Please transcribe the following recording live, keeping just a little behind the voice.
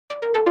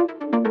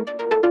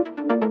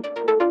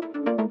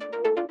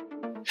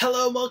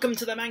and welcome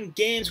to Theman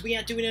Games. We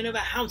are doing another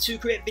how to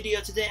create video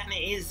today, and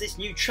it is this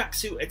new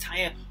tracksuit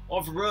attire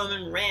of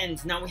Roman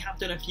Reigns. Now, we have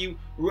done a few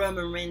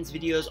Roman Reigns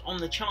videos on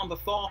the channel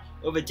before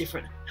over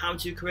different how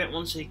to create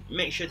ones, so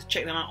make sure to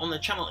check them out on the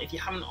channel if you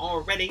haven't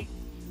already.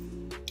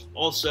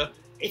 Also,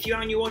 if you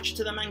are a new watcher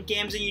to Theman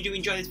Games and you do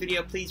enjoy this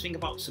video, please think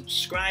about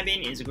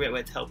subscribing. It is a great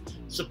way to help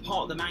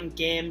support Theman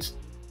Games.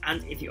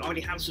 And if you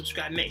already have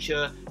subscribed, make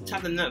sure to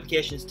have the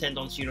notifications turned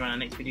on so you know when our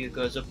next video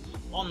goes up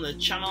on the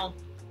channel.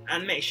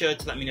 And make sure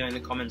to let me know in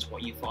the comments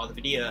what you thought of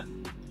the video.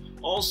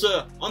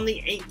 Also, on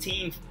the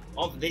 18th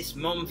of this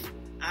month,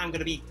 I'm going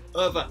to be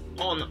over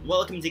on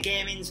Welcome to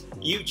Gaming's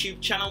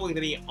YouTube channel. We're going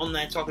to be on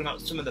there talking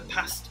about some of the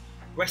past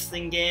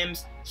wrestling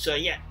games. So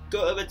yeah,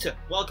 go over to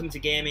Welcome to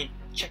Gaming,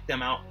 check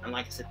them out, and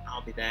like I said,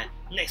 I'll be there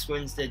next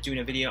Wednesday doing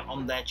a video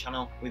on their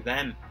channel with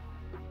them.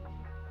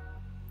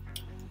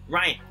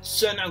 Right,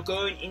 so now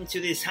going into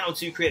this how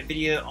to create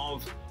video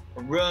of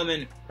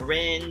Roman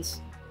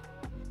Reigns.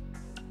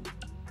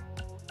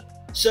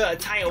 So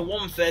attire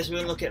one first, we're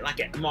going to look at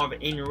like more of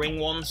an in-ring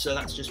one, so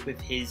that's just with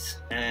his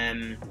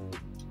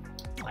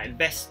like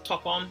vest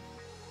top on.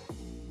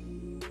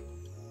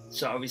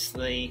 So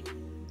obviously,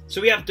 so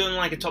we have done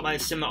like a top line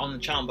similar on the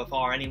channel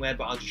before anyway,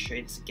 but I'll just show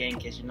you this again in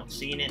case you've not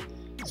seen it.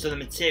 So the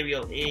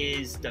material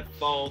is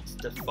default,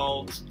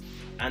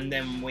 and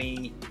then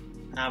we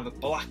have a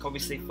black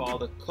obviously for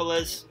the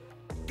colours.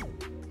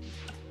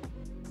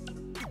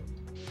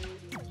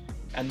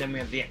 And then we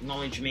have the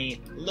Acknowledge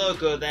Me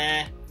logo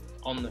there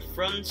on the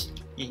front.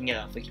 You can get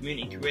that for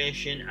community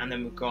creation, and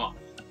then we've got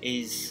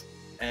his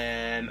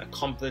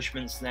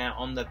accomplishments there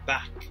on the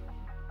back,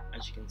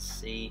 as you can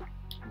see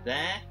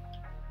there.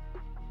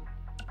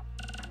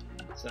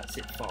 So that's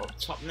it for up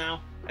top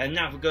now. And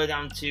now if we go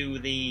down to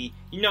the,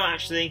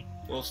 actually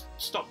we'll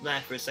stop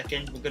there for a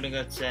second. We're going to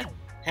go to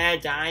hair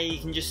dye. You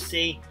can just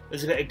see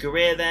there's a bit of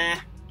grey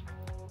there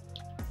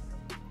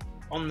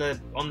on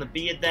the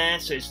beard there,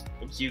 so it's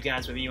up to you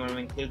guys whether you want to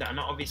include that or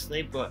not,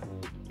 obviously. But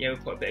yeah, we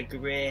put a bit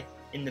of grey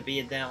in the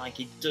beard there like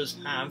he does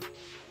have.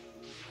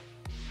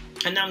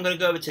 And now I'm going to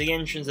go over to the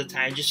entrance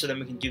attire just so then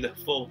we can do the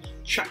full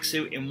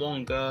tracksuit in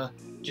one go,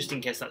 just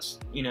in case that's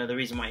the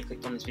reason why you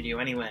clicked on this video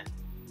anyway.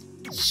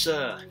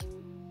 So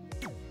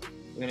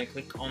we're going to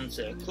click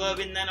onto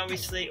clothing then,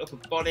 obviously, upper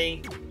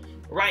body.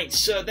 Right,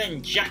 so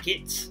then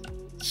jacket.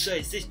 So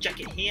it's this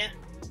jacket here.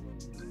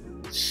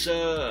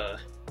 So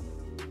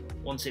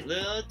once it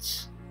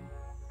loads,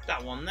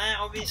 that one there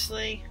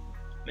obviously.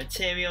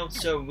 Material,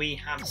 so we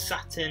have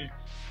satin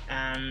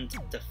and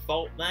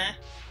default there,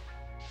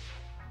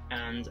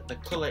 and the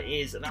colour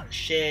is that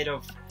shade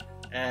of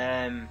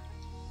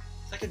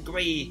it's like a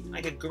grey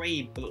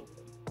blue,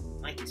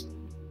 like it's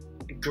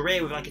grey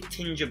with like a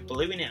tinge of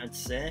blue in it, I'd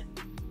say.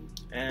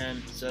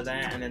 So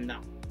there, and then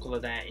that colour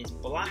there is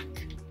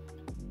black.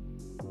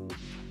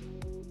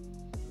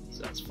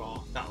 So that's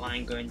for that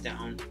line going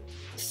down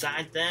the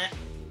side there.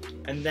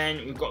 And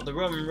then we've got the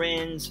Roman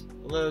Reigns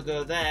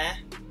logo there,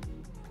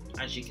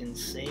 as you can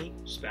see,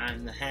 just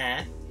behind the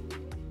hair.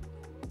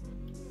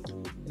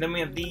 And then we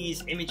have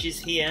these images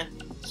here,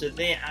 so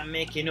they are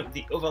making up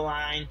the other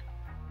line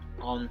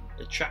on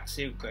the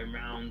tracksuit, going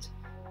round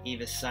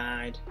either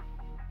side,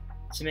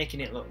 so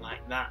making it look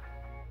like that.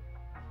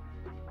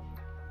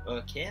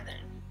 Okay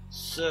then,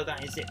 so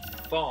that is it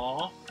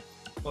for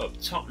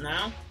up top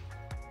now.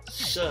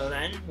 So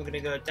then we're going to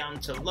go down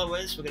to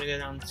lowers, we're going to go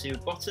down to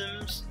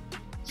bottoms.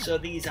 So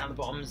these are the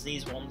bottoms,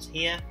 these ones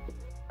here.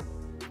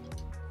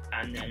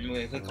 And then we're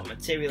going to click on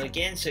material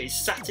again, so it's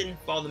satin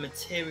for the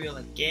material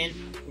again.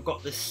 We've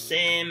got the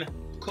same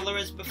colour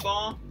as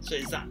before, so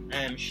it's that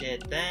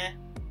shade there.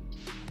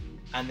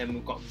 And then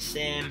we've got the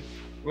same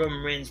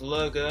Roman Reigns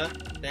logo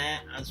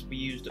there as we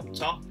used up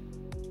top.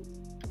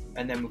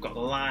 And then we've got the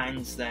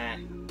lines there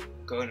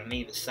going on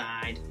either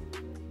side,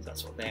 so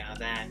that's what they are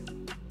there.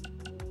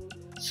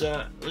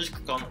 So I'll just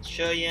click on that to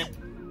show you,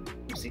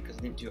 obviously because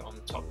I didn't do it on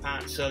the top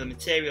part. So the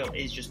material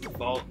is just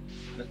default,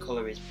 the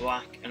colour is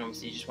black, and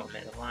obviously you just want to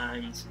make the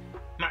lines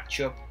match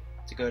up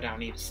to go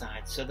down either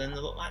side, so then they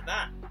look like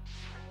that.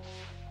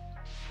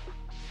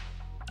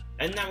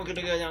 And now we're going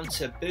to go down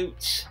to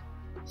boots.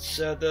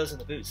 So those are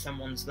the boots, them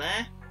ones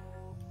there.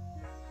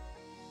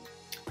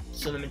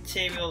 So the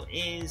material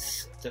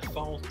is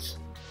default,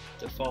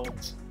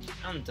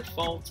 and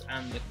default,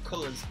 and the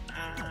colours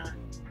are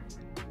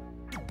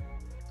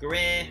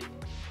grey,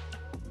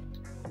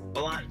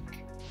 black,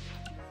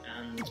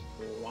 and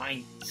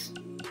white.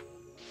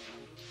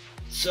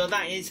 So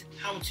that is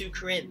how to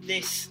create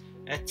this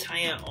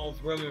attire of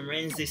Roman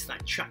Reigns, this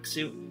like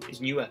tracksuit, this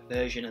newer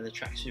version of the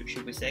tracksuit,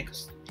 should we say,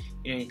 because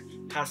he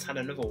has had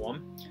another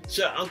one.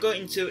 So I'll go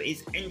into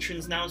his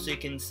entrance now so you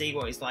can see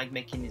what it's like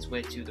making his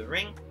way to the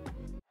ring.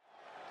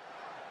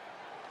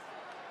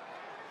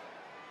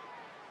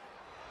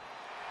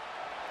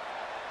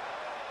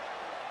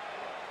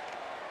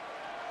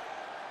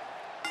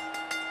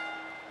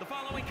 The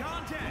following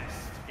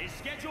contest is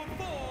scheduled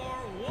for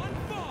one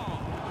fall.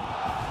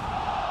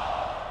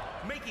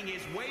 Making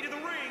his way to the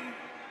ring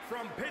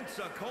from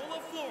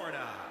Pensacola,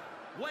 Florida,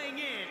 weighing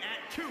in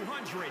at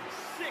 265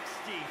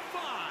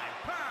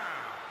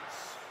 pounds,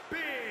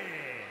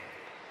 Big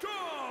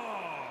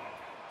Dog.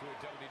 Two of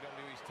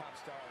WWE's top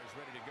stars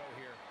ready to go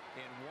here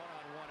in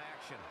one-on-one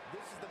action.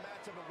 This is the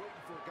match I've been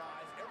waiting for,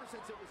 guys. Ever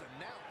since it was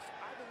announced,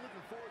 I've been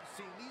looking forward to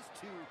seeing these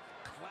two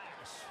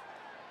clash.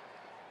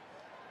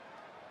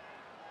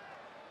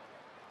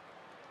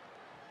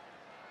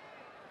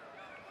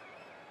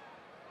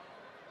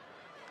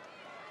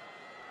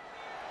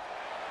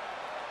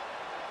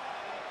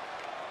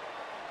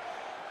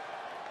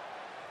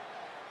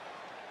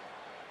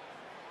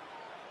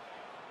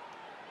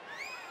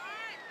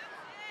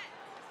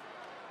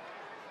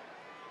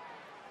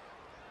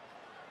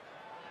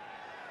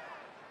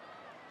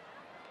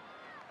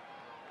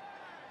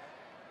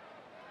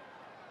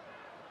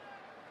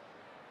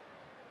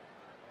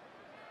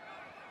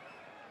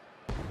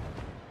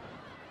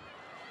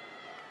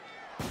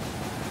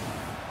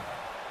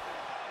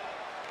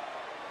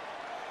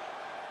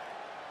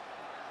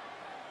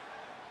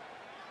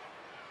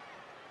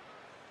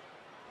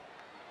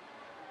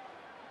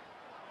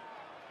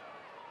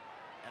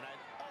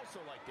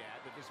 Also like to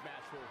add that this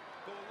match will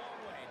go a long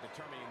way in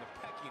determining the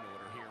pecking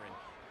order here in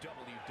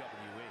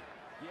WWE.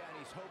 Yeah, and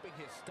he's hoping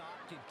his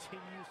stock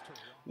continues to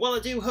rise. Well, I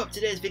do hope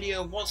today's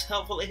video was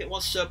helpful. If it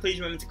was so, please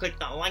remember to click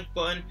that like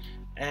button.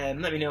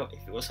 Let me know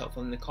if it was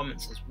helpful in the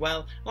comments as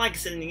well. Like I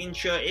said in the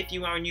intro, if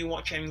you are a new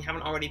watcher and you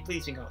haven't already,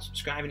 please think about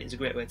subscribing. It's a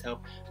great way to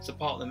help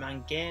support the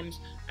Theman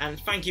Games. And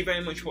thank you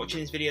very much for watching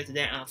this video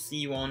today, and I'll see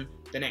you on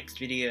the next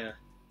video.